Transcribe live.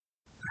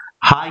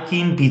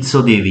Hiking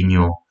Pizzo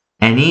d'Avignon,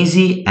 an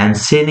easy and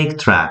scenic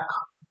track.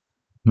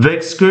 The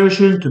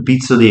excursion to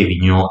Pizzo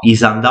d'Avignon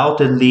is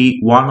undoubtedly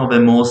one of the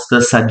most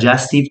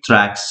suggestive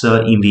tracks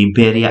in the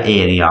Imperia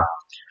area.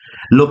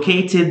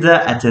 Located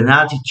at an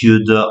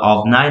altitude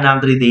of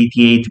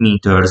 988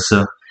 meters,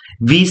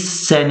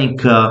 this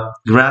scenic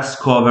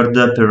grass-covered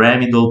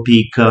pyramidal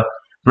peak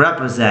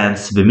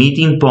represents the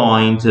meeting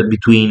point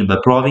between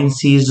the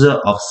provinces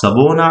of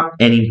Savona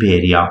and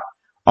Imperia,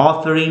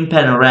 offering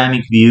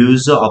panoramic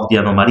views of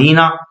the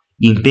Marina,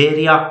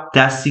 Imperia,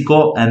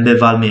 Tessico and the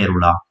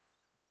Valmerula.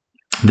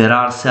 There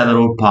are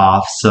several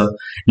paths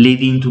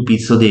leading to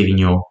Pizzo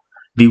d'Avignon.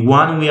 The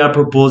one we are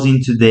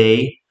proposing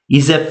today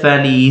is a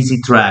fairly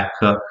easy track,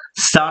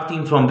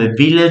 starting from the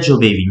village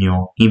of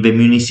Avignon in the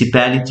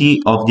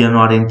municipality of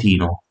Diano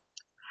Arentino.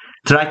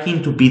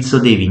 Trekking to Pizzo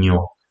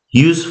d'Avignon.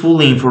 Useful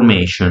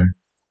information.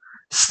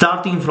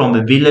 Starting from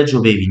the village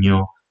of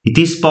Avignon, it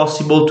is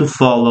possible to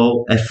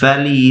follow a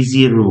fairly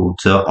easy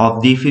route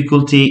of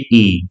difficulty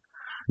E,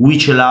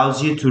 which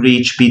allows you to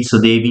reach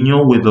Pizzo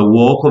d'Avignon with a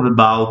walk of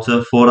about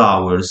 4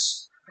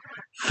 hours.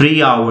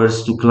 3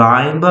 hours to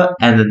climb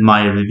and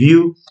admire the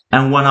view,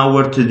 and 1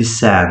 hour to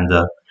descend,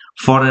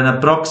 for an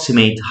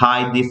approximate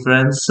height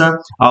difference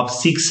of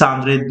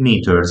 600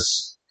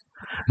 meters.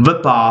 The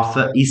path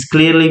is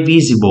clearly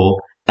visible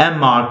and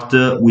marked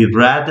with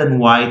red and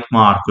white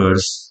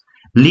markers,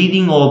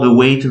 leading all the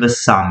way to the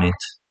summit.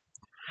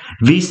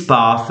 This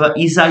path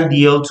is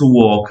ideal to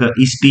walk,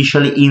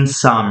 especially in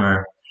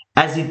summer,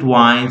 as it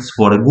winds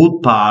for a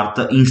good part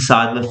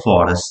inside the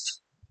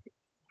forest.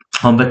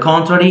 On the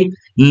contrary,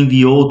 in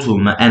the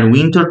autumn and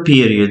winter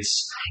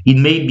periods, it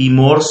may be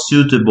more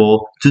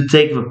suitable to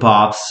take the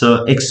paths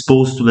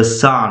exposed to the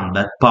sun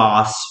that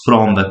pass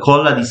from the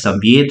Colla di San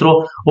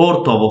Pietro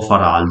or Tovo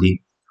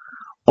Faraldi.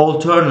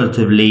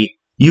 Alternatively,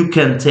 you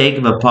can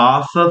take the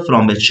path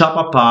from the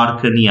Chapa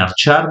Park near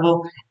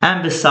Cervo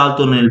and the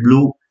Salto nel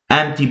Blu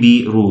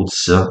MTB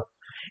routes.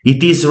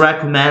 It is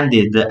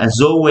recommended,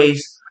 as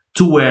always,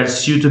 to wear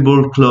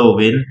suitable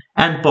clothing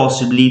and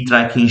possibly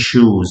trekking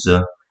shoes.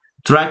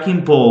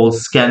 Trekking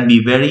poles can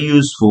be very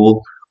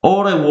useful,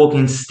 or a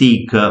walking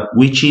stick,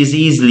 which is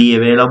easily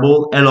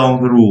available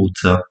along the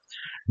route.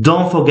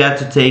 Don't forget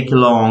to take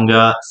along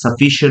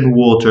sufficient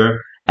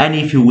water and,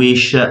 if you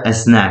wish, a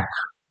snack.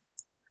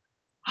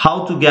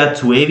 How to get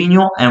to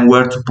Avignon and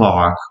where to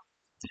park.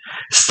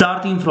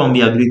 Starting from the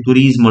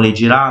Agriturismo Le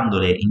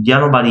Girandole in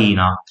Diano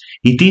Marina,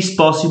 it is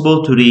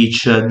possible to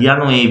reach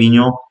Diano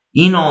Avignon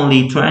in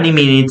only 20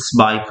 minutes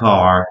by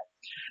car,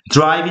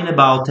 driving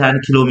about 10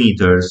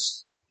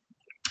 kilometers.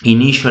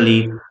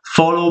 Initially,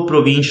 follow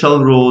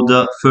Provincial Road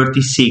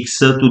 36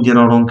 to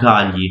Diano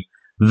Roncagli,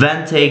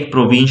 then take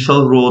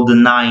Provincial Road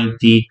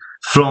 90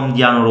 from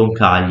Diano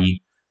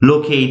Roncagli,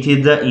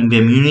 located in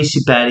the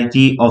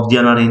municipality of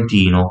Diano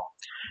Arentino.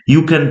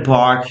 You can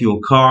park your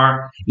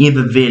car in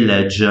the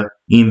village,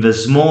 in the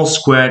small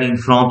square in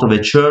front of the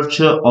church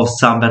of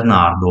San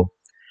Bernardo.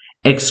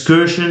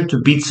 Excursion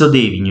to Pizzo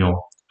d'Avignon.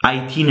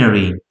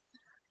 Itinerary.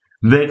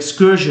 The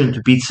excursion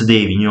to Pizzo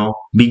d'Avignon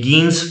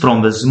begins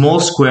from the small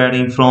square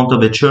in front of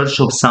the church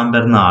of San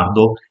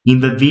Bernardo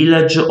in the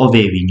village of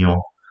Avignon.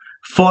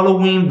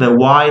 Following the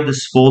wide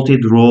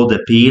asphalted road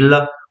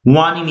uphill,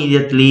 one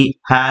immediately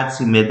heads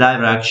in the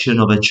direction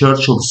of the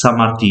church of San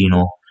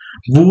Martino,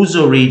 whose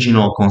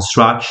original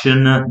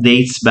construction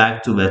dates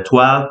back to the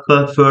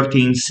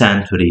 12th-13th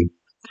century.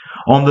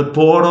 On the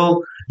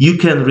portal, you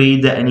can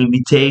read an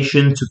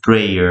invitation to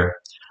prayer.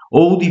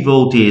 All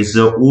devotees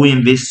who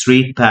in this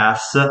street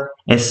pass a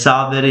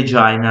Salve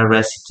Regina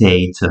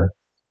recitate.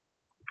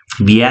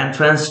 The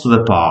entrance to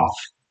the path.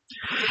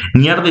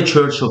 Near the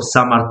church of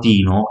San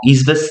Martino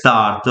is the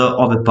start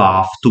of the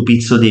path to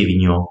Pizzo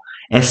d'Avignon.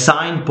 A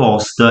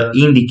signpost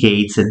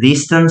indicates a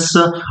distance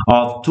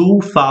of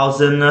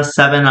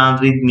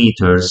 2,700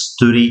 meters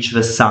to reach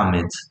the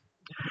summit.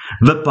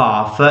 The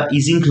path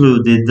is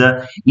included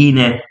in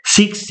a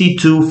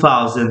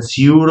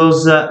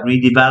 €62,000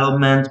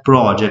 redevelopment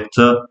project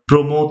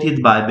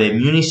promoted by the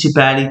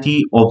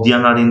municipality of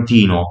Diano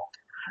Arentino,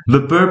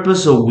 the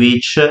purpose of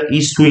which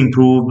is to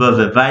improve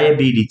the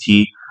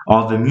viability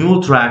of the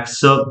mule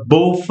tracks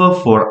both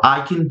for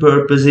hiking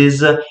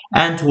purposes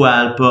and to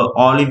help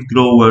olive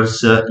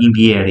growers in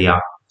the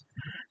area.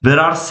 There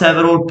are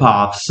several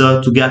paths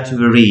to get to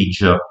the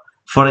ridge.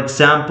 For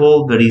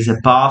example, there is a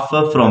path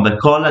from the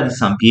Colla di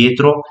San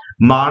Pietro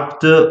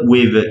marked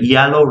with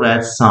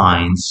yellow-red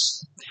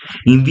signs.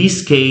 In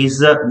this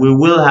case, we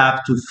will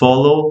have to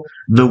follow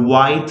the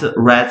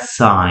white-red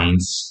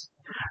signs.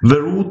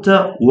 The route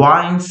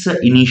winds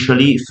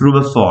initially through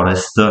the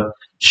forest,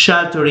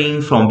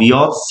 sheltering from the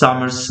hot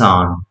summer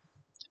sun,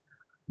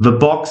 the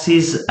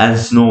boxes and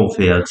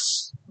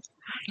snowfields.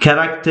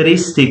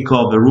 Characteristic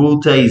of the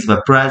route is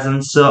the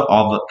presence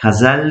of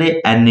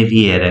caselle and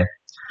neviere.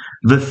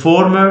 The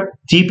former,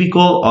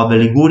 typical of the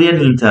Ligurian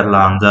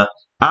hinterland,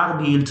 are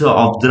built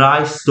of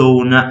dry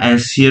stone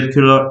and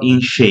circular in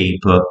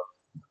shape.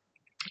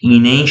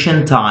 In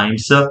ancient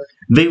times,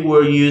 they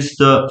were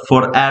used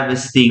for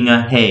harvesting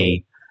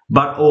hay,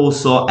 but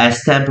also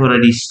as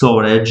temporary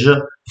storage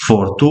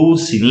for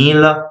tools in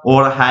hill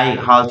or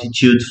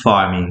high-altitude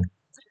farming.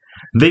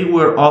 They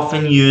were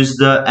often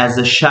used as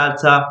a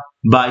shelter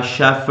by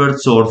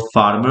shepherds or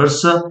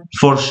farmers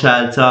for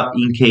shelter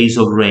in case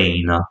of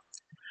rain.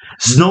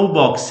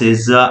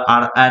 Snowboxes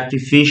are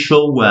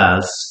artificial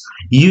wells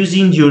used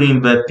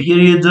during the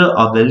period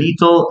of the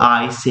Little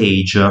Ice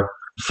Age,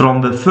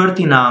 from the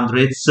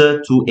 1300s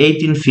to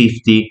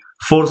 1850,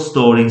 for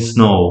storing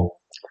snow.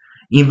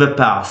 In the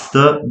past,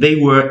 they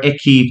were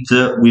equipped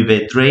with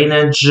a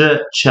drainage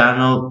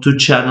channel to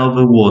channel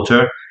the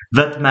water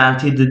that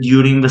melted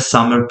during the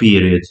summer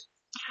period.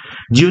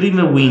 During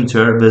the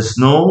winter, the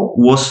snow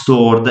was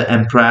stored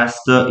and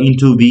pressed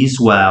into these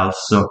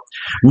wells,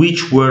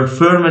 which were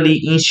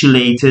firmly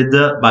insulated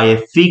by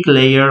a thick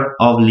layer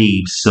of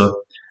leaves.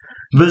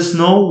 The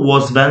snow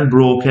was then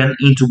broken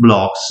into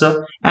blocks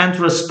and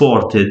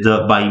transported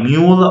by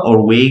mule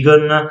or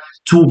wagon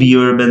to the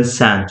urban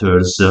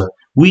centers,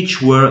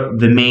 which were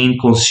the main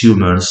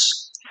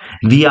consumers.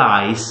 The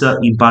ice,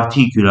 in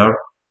particular,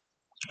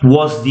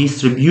 was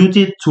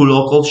distributed to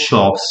local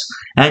shops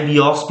and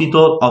the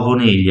hospital of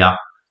Onelia,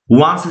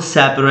 once a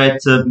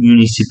separate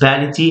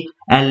municipality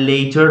and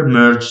later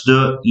merged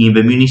in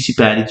the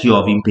municipality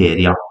of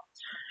Imperia.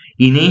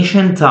 In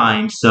ancient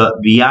times,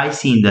 the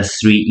ice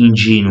industry in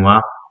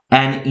Genoa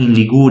and in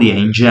Liguria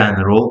in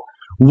general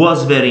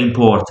was very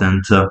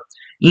important.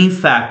 In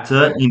fact,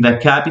 in the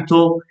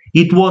capital,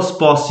 it was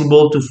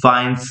possible to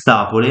find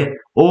stapole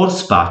or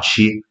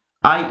spacci,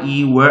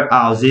 i.e.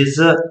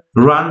 warehouses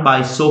run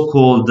by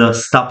so-called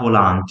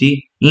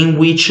stapolanti, in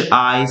which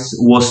ice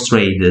was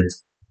traded.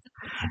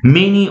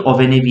 Many of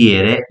the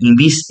neviere in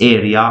this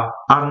area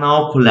are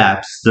now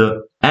collapsed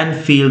and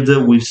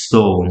filled with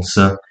stones,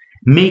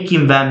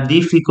 making them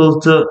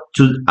difficult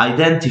to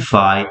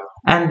identify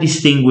and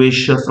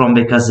distinguish from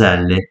the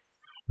caselle.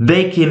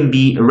 They can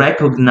be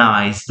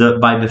recognized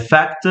by the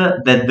fact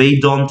that they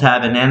don't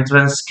have an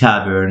entrance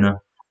cavern,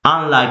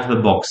 unlike the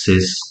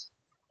boxes.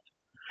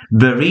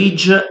 The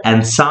ridge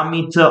and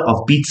summit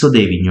of Pizzo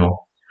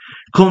d'Evigno.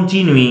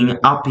 Continuing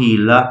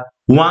uphill,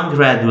 one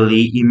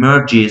gradually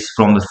emerges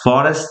from the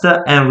forest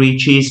and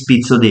reaches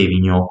Pizzo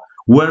d'Evigno,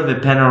 where the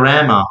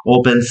panorama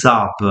opens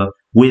up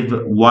with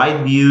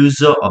wide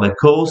views of the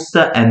coast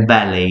and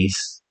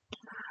valleys.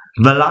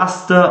 The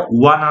last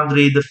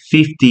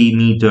 150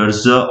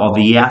 meters of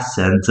the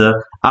ascent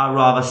are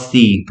rather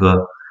steep.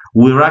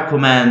 We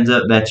recommend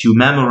that you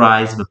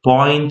memorize the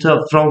point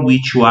from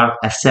which you are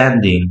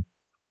ascending,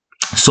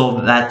 so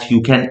that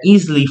you can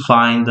easily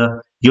find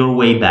your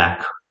way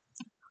back.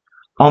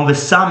 On the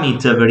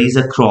summit there is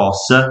a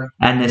cross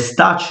and a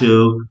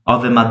statue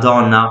of the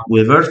Madonna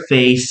with her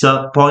face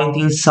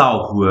pointing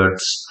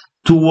southwards,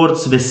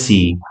 towards the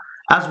sea,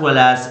 as well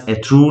as a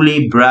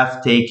truly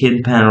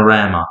breathtaking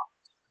panorama.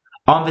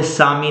 On the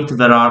summit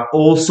there are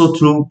also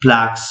two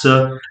plaques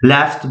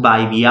left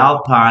by the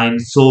Alpine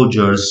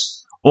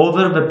soldiers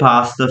over the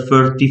past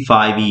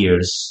 35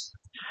 years.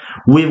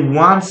 With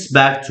one's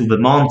back to the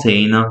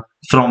mountain,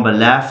 from the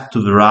left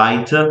to the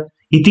right,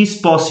 it is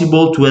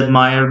possible to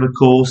admire the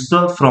coast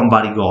from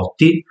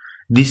Barigotti,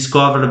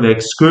 discover the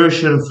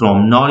excursion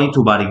from Noli to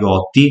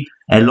Barigotti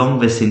along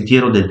the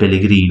Sentiero del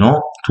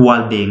Pellegrino to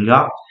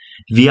Albenga,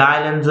 the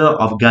island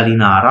of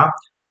Gallinara,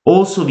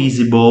 also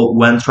visible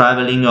when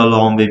traveling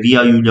along the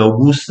Via Julia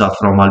Augusta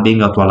from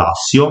Albenga to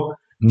Alassio,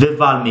 the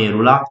Val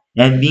Merula,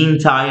 and the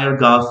entire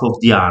Gulf of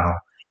Diano,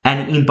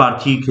 and in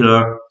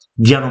particular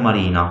Diano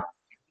Marina.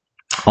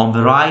 On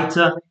the right,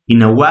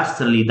 in a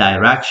westerly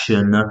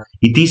direction,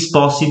 it is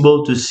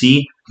possible to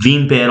see the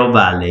Impero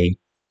Valley.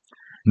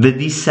 The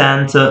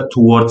descent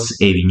towards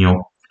Avignon.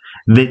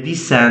 The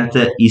descent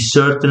is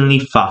certainly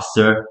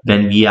faster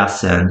than the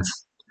ascent.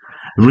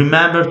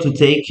 Remember to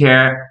take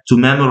care to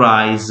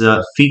memorize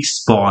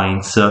fixed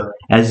points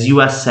as you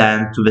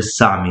ascend to the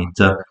summit,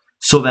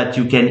 so that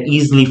you can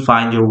easily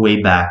find your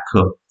way back.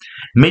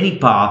 Many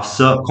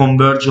paths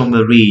converge on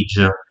the ridge,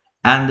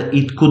 and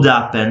it could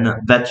happen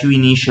that you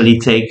initially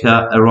take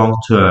a wrong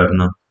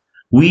turn.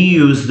 We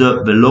used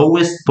the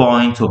lowest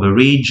point of the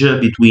ridge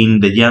between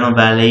the Diano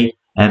Valley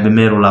and the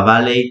Merula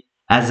Valley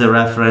as a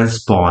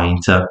reference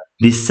point,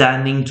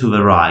 descending to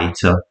the right.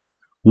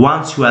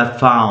 Once you have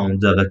found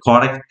the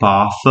correct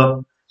path,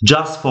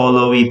 just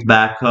follow it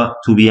back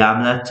to the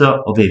hamlet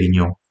of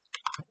Avignon.